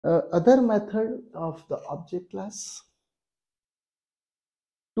Other method of the object class,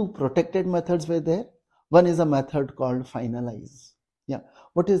 two protected methods were there. One is a method called finalize. Yeah,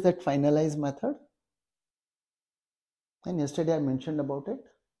 what is that finalize method? And yesterday I mentioned about it.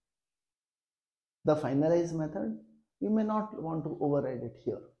 The finalize method, you may not want to override it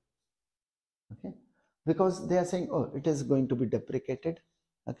here, okay, because they are saying, oh, it is going to be deprecated.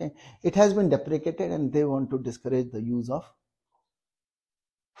 Okay, it has been deprecated and they want to discourage the use of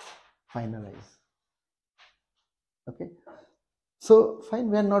finalize. Okay, so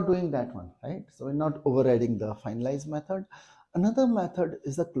fine, we are not doing that one, right? So we're not overriding the finalize method. Another method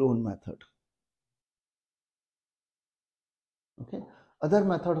is the clone method. Okay, other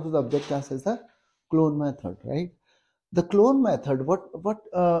method of the object class is the clone method, right? The clone method, what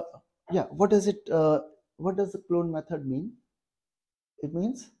does it what does the clone method mean? It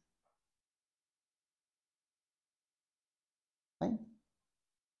means, fine,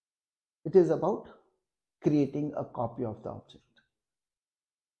 it is about creating a copy of the object,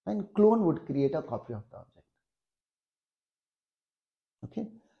 and clone would create a copy of the object. Okay,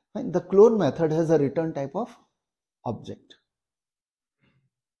 fine. The clone method has a return type of object.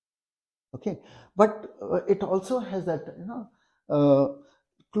 Okay, but it also has that,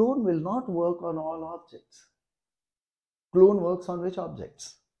 clone will not work on all objects. Clone works on which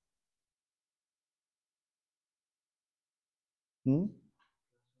objects?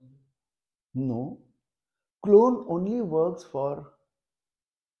 No, clone only works for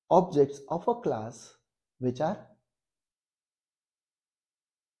objects of a class which are,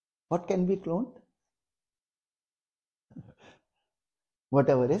 what can be cloned?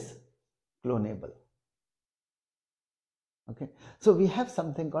 Whatever is clonable. Okay, so we have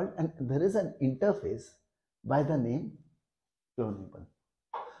something called, and there is an interface by the name clonable.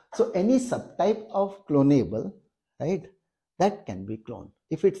 So any subtype of clonable, right, that can be cloned.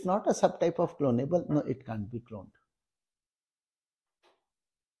 If it's not a subtype of clonable, no, it can't be cloned.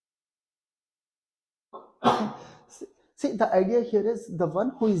 Okay. See, the idea here is the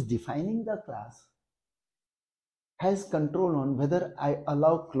one who is defining the class has control on whether I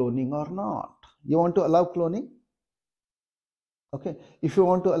allow cloning or not. You want to allow cloning? Okay, if you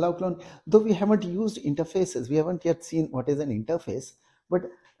want to allow clone, though we haven't used interfaces, we haven't yet seen what is an interface, but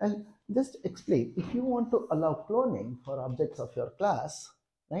I'll just explain. If you want to allow cloning for objects of your class,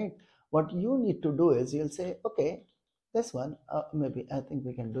 right, what you need to do is you'll say, okay, this one, maybe I think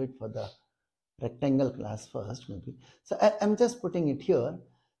we can do it for the rectangle class first, maybe. So I'm just putting it here.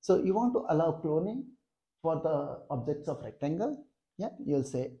 So you want to allow cloning for the objects of rectangle? Yeah, you'll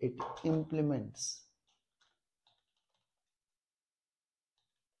say it implements.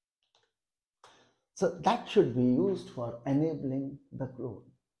 So that should be used for enabling the clone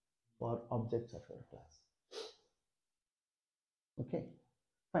for objects of your class. Okay,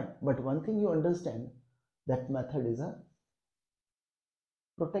 fine. But one thing you understand, that method is a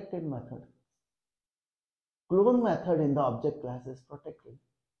protected method. Clone method in the object class is protected.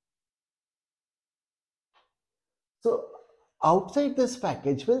 So outside this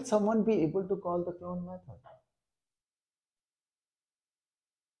package, will someone be able to call the clone method?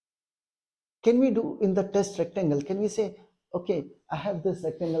 Can we do in the test rectangle, can we say, okay, I have this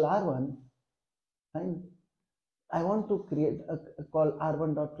rectangle R1 and I want to create a call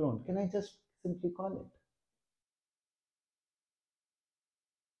R1.clone. Can I just simply call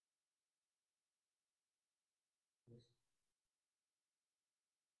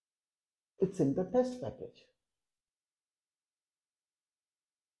it? It's in the test package.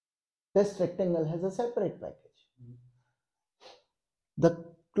 Test rectangle has a separate package.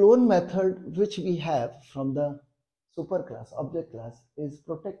 The clone method which we have from the superclass, object class, is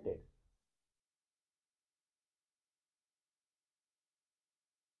protected.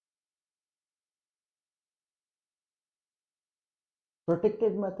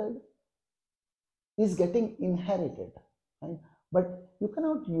 Protected method is getting inherited, right? But you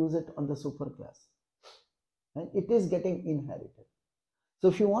cannot use it on the superclass. Right? It is getting inherited. So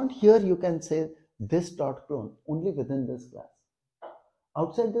if you want here, you can say this dot clone only within this class.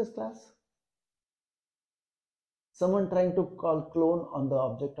 Outside this class, someone trying to call clone on the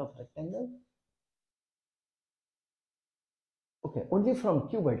object of rectangle, okay, only from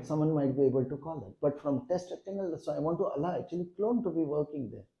qubit someone might be able to call it, but from test rectangle, so I want to allow actually clone to be working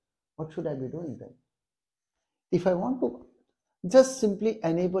there. What should I be doing then? If I want to just simply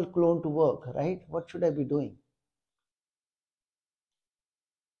enable clone to work, right, what should I be doing?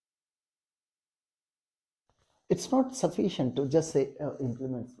 It's not sufficient to just say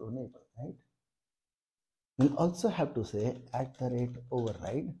implements clonable, right? We'll also have to say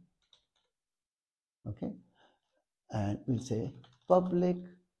 @override, okay, and we'll say public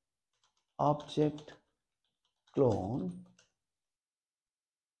object clone,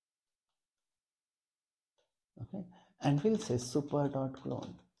 okay, and we'll say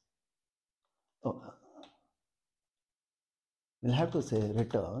super.clone. Oh, we'll have to say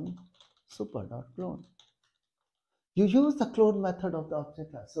return super.clone. You use the clone method of the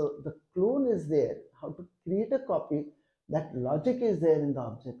object class. So the clone is there, how to create a copy, that logic is there in the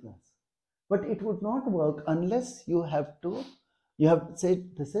object class. But it would not work unless you have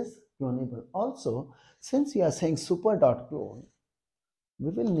said this is clonable. Also, since you are saying super.clone, we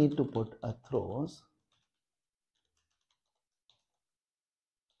will need to put a throws.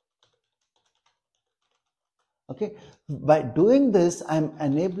 Okay, by doing this, I'm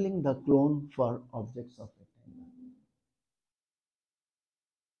enabling the clone for objects of rectangle.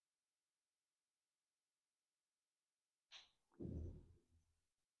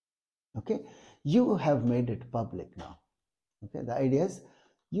 Okay, you have made it public now. Okay, the idea is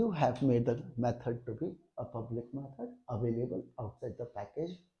you have made the method to be a public method available outside the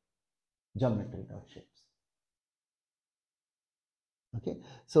package geometry.shapes. Okay,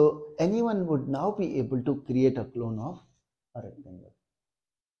 so anyone would now be able to create a clone of a rectangle.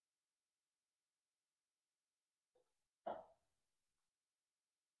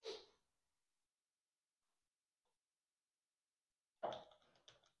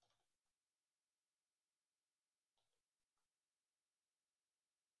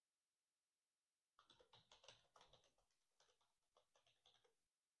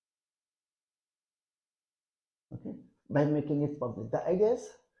 Okay, by making it public. The idea is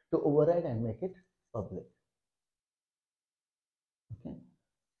to override and make it public. Okay,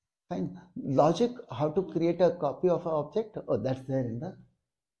 fine. Logic, how to create a copy of an object? Oh, that's there in the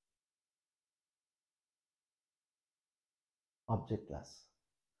object class.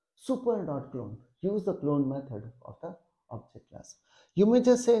 Super.clone. Use the clone method of the object class. You may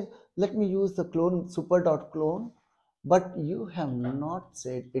just say, let me use the clone super.clone, but you have not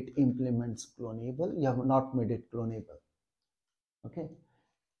said it implements clonable. You have not made it clonable. Okay.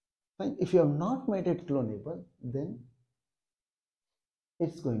 Fine. If you have not made it clonable, then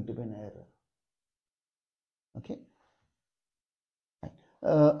it's going to be an error. Okay.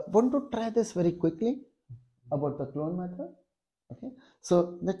 Want to try this very quickly about the clone method? Okay,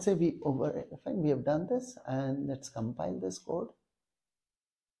 so let's say we have done this, and let's compile this code.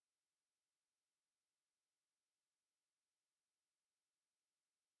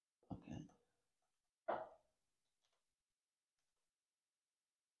 Okay.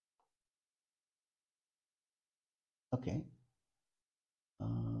 Okay.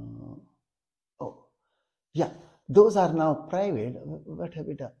 Oh, yeah, those are now private. What have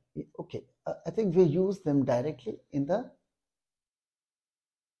we done? Okay, I think we use them directly in the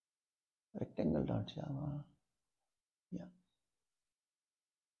rectangle.java. Yeah.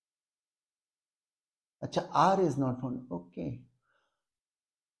 Achha, R is not on. Okay.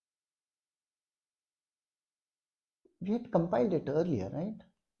 We had compiled it earlier, right?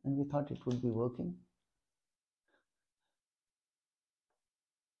 And we thought it would be working.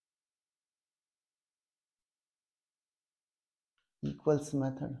 Equals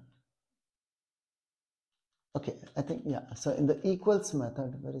method. Okay, I think, yeah. So in the equals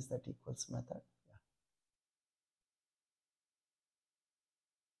method, where is that equals method?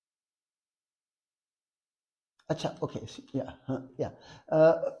 Acha, okay, yeah, yeah.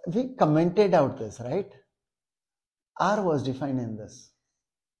 We commented out this, right? R was defined in this,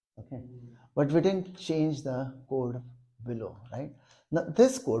 okay, but we didn't change the code below, right? Now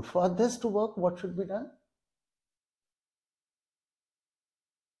this code, for this to work, what should be done?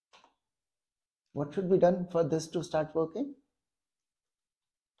 What should be done for this to start working?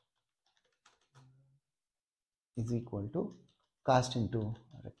 Is equal to cast into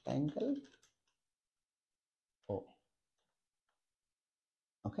rectangle O.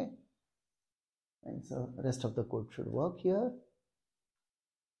 Okay, and so rest of the code should work here.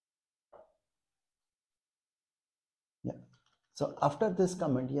 Yeah. So after this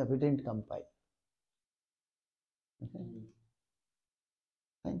comment, yeah, we didn't compile. Okay.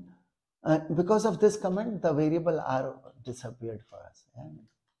 Fine. Because of this comment, the variable R disappeared for us. Yeah?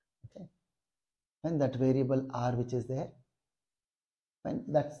 Okay. And that variable R which is there, fine,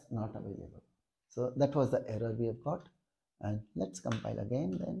 that's not available. So that was the error we have got. And let's compile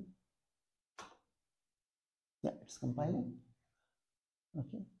again then. Yeah, it's compiling.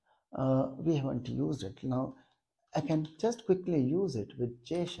 Okay. We haven't used it. Now I can just quickly use it with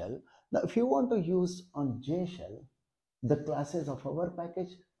JShell. Now if you want to use on JShell the classes of our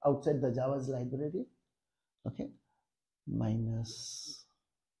package outside the Java's library, okay, minus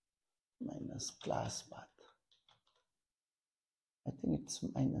class path. I think it's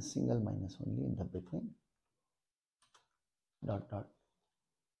minus, single minus only in the between, dot dot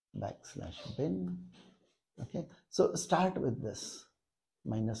backslash bin. Okay, so start with this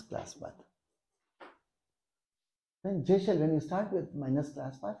minus class path. Then JShell, when you start with minus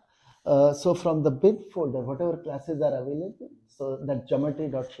class path, so from the bin folder, whatever classes are available, so that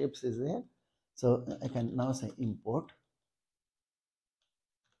geometry.shapes is there. So I can now say import.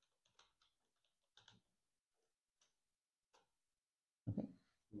 Okay,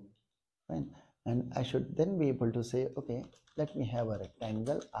 fine. And I should then be able to say, okay, let me have a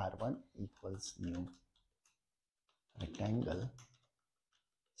rectangle R1 equals new rectangle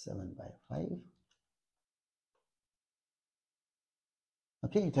 7 by 5.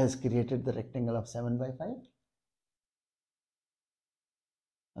 Okay, it has created the rectangle of 7 by 5.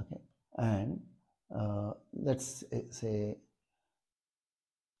 Okay, and let's say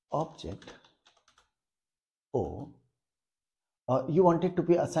object O. You want it to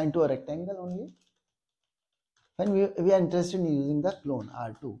be assigned to a rectangle only? When we are interested in using the clone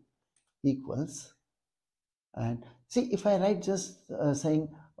R2 equals, and see if I write just saying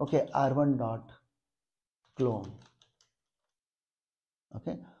okay R1 dot clone.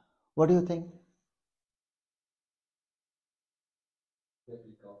 Okay, what do you think?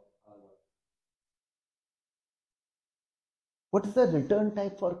 What is the return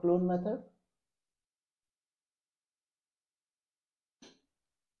type for clone method?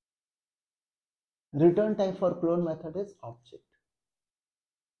 Return type for clone method is object.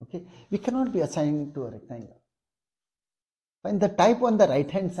 Okay, we cannot be assigning it to a rectangle. Fine, the type on the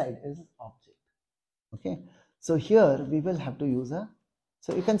right hand side is object. Okay, so here we will have to use a,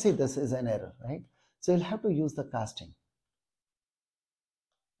 so you can see this is an error, right? So you'll have to use the casting.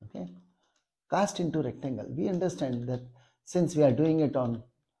 Okay, cast into rectangle. We understand that since we are doing it on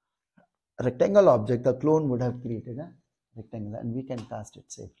a rectangle object, the clone would have created a rectangle and we can cast it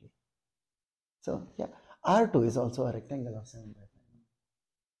safely. So yeah, R2 is also a rectangle of 7 by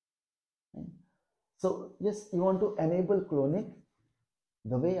 5. Right? So yes, you want to enable cloning.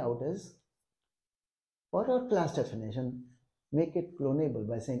 The way out is, for our class definition, make it clonable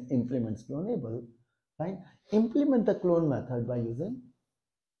by saying implements clonable. Right? Implement the clone method by using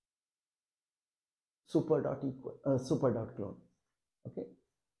super.clone. Okay,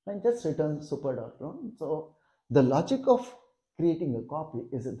 and just return super.clone. So the logic of creating a copy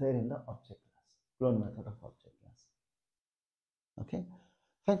is there in the object class, clone method of object class. Okay,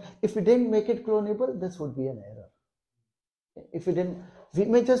 fine. If we didn't make it clonable, this would be an error. Okay? If we didn't, we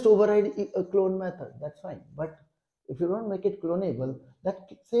may just override a clone method, that's fine. But if you don't make it clonable, that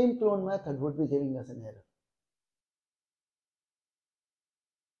same clone method would be giving us an error.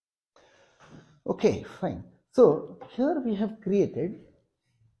 Okay, fine. So here we have created,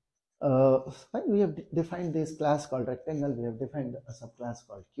 fine, we have defined this class called rectangle, we have defined a subclass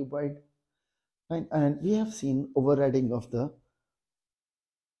called cuboid, fine, and we have seen overriding of the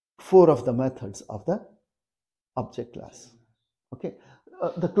 4 of the methods of the object class. Okay,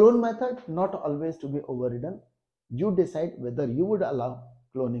 the clone method not always to be overridden. You decide whether you would allow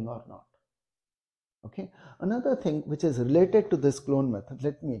cloning or not. Okay, another thing which is related to this clone method,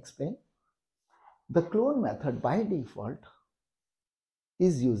 let me explain. The clone method by default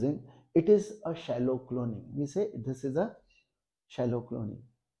is using, it is a shallow cloning. We say this is a shallow cloning.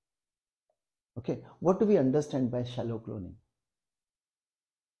 Okay, what do we understand by shallow cloning?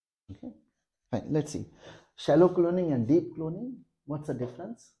 Okay, fine, let's see. Shallow cloning and deep cloning, what's the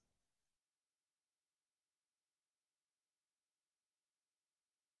difference?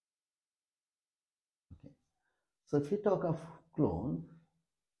 Okay, so if we talk of clone,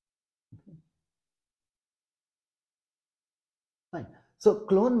 okay, fine. So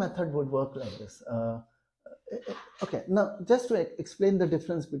clone method would work like this. Okay, now just to explain the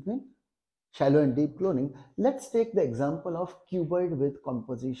difference between shallow and deep cloning, let's take the example of cuboid with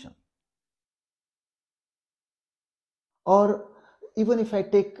composition. Or even if I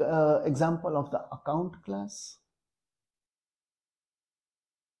take example of the account class.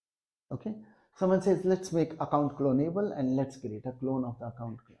 Okay, someone says let's make account clonable and let's create a clone of the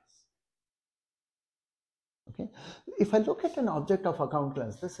account class. Okay, if I look at an object of account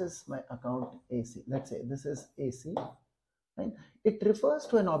class, this is my account AC. Let's say this is AC. Right? It refers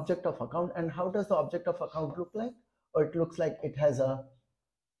to an object of account, and how does the object of account look like? Or it looks like it has a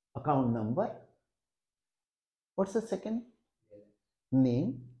account number. What's the second?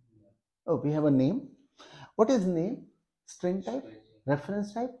 Name. Oh, we have a name. What is name? String type,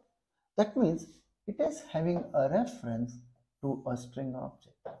 reference type. That means it is having a reference to a string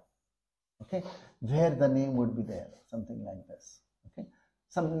object. Okay, where the name would be there, something like this. Okay,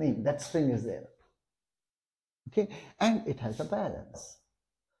 some name, that string is there. Okay, and it has a balance.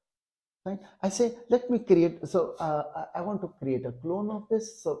 Fine. I say, let me create, so I want to create a clone of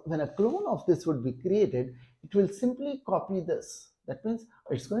this. So when a clone of this would be created, it will simply copy this. That means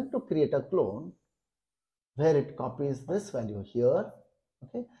it's going to create a clone where it copies this value here,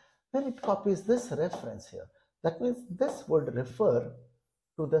 okay, where it copies this reference here. That means this would refer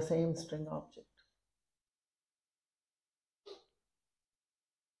to the same string object.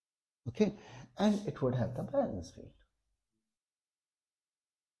 Okay, and it would have the balance field.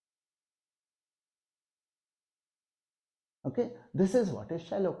 Okay, this is what is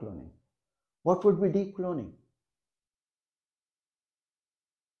shallow cloning. What would be deep cloning?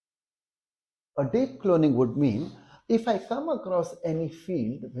 A deep cloning would mean if I come across any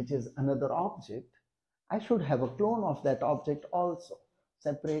field which is another object, I should have a clone of that object also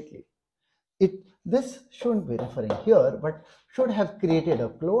separately. This shouldn't be referring here, but should have created a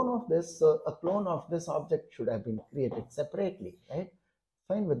clone of this. So a clone of this object should have been created separately, right?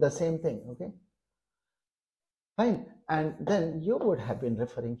 Fine, with the same thing, okay? Fine, and then you would have been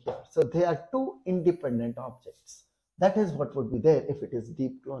referring here. So they are two independent objects. That is what would be there if it is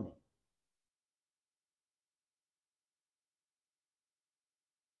deep cloning.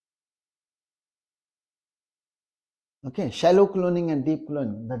 Okay, shallow cloning and deep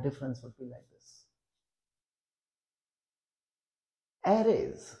cloning, the difference would be like this.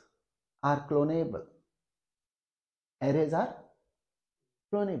 Arrays are clonable. Arrays are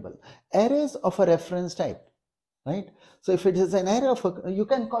clonable. Arrays of a reference type, right? So if it is an array of a, you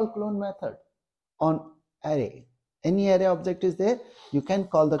can call clone method on array. Any array object is there, you can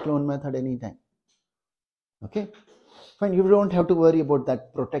call the clone method anytime. Okay, fine. You don't have to worry about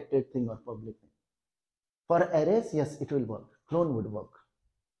that protected thing or public thing. For arrays, yes, it will work. Clone would work.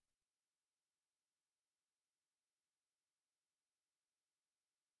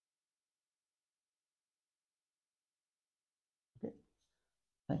 Okay,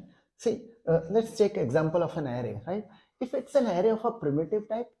 right. See, let's take example of an array, right? If it's an array of a primitive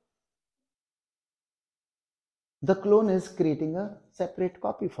type, the clone is creating a separate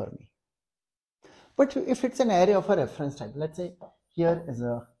copy for me. But if it's an array of a reference type, let's say here is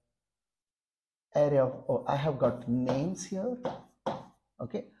a array of, oh, I have got names here,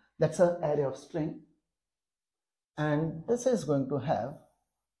 okay, that's an array of string, and this is going to have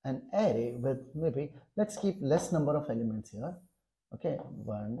an array with maybe, let's keep less number of elements here, okay,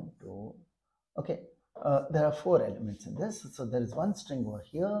 1, 2, okay, there are 4 elements in this, so there is one string over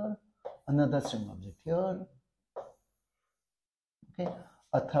here, another string object here, okay,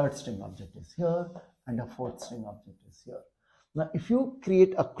 a third string object is here, and a fourth string object is here. Now if you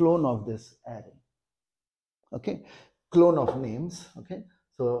create a clone of this array, okay, clone of names, okay,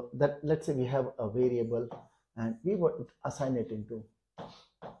 so that, let's say we have a variable and we would assign it into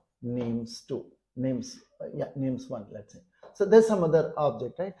names2, names, names 1, let's say. So there's some other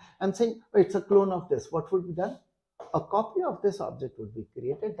object, right? I'm saying, oh, it's a clone of this. What would be done? A copy of this object would be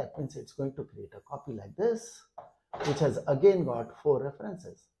created. That means it's going to create a copy like this, which has again got 4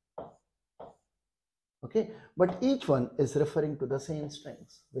 references. Okay, but each one is referring to the same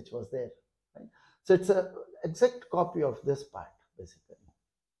strings which was there, right? So it's a exact copy of this part, basically.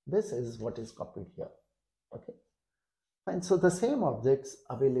 This is what is copied here. Okay, fine. So the same objects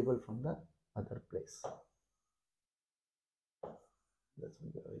available from the other place. This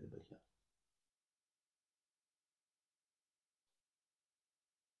will be available here.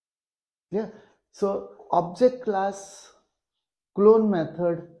 Yeah. So object class clone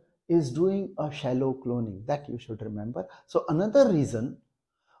method is doing a shallow cloning, that you should remember. So another reason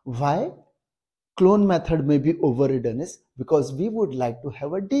why clone method may be overridden is because we would like to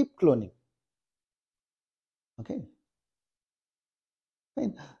have a deep cloning. Okay,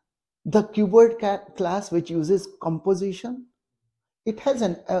 fine. The cuboid class, which uses composition, it has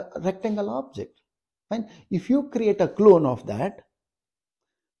a rectangle object. Fine. If you create a clone of that,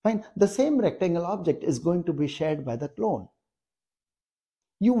 fine, the same rectangle object is going to be shared by the clone.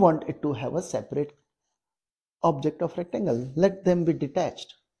 You want it to have a separate object of rectangle. Let them be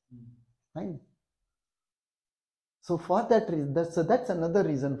detached. Fine. So for that reason, that's another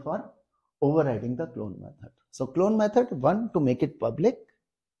reason for overriding the clone method. So clone method, one, to make it public.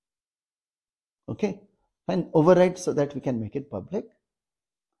 Okay, fine, override so that we can make it public.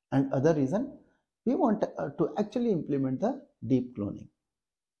 And other reason, we want to actually implement the deep cloning.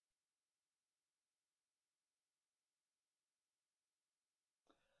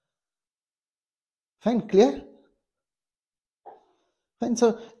 Fine, clear? Fine,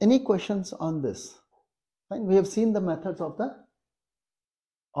 so any questions on this? Fine, we have seen the methods of the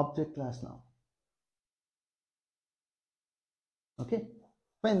object class now. Okay,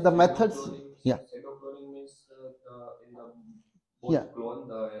 fine, the methods. Yeah. Shadow cloning means in the Yeah. clone,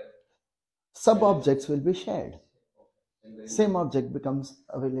 the sub-objects will be shared. and Same object becomes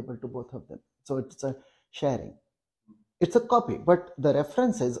available to both of them. So it's a sharing. It's a copy, but the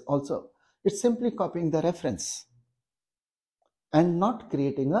reference is also, it's simply copying the reference and not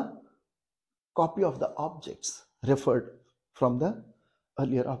creating a copy of the objects referred from the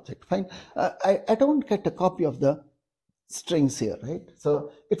earlier object. Fine. I don't get a copy of the strings here, right?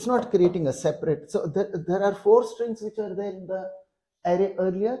 So it's not creating a separate. So there are 4 strings which are there in the array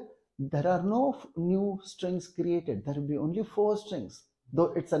earlier. There are no new strings created. There will be only 4 strings,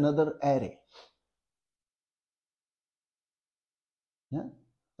 though it's another array. Yeah.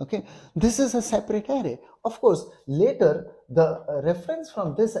 Okay. This is a separate array. Of course, later the reference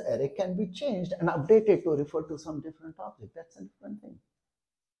from this array can be changed and updated to refer to some different object. That's a different thing.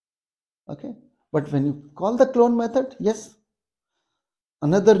 Okay. But when you call the clone method, yes,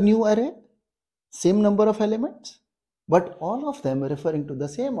 another new array, same number of elements, but all of them referring to the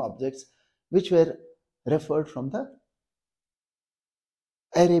same objects which were referred from the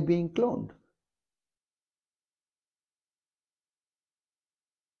array being cloned.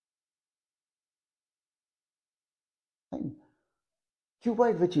 Fine.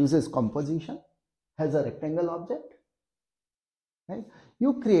 Cuboid, which uses composition, has a rectangle object. Right?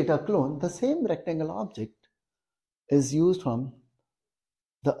 You create a clone, the same rectangle object is used from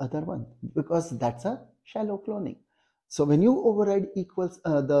the other one because that's a shallow cloning. So when you override equals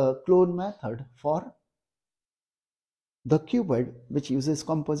the clone method for the cuboid, which uses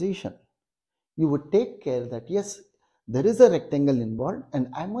composition, you would take care that yes, there is a rectangle involved and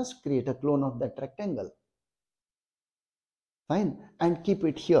I must create a clone of that rectangle. Fine. And keep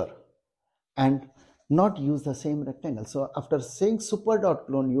it here and not use the same rectangle. So after saying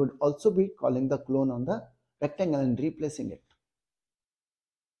super.clone, you would also be calling the clone on the rectangle and replacing it.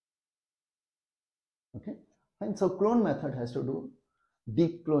 Okay. Fine. So clone method has to do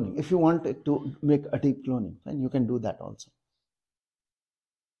deep cloning. If you want it to make a deep cloning, then you can do that also.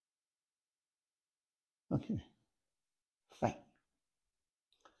 Okay. Fine.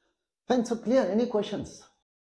 Fine. So clear. Any questions?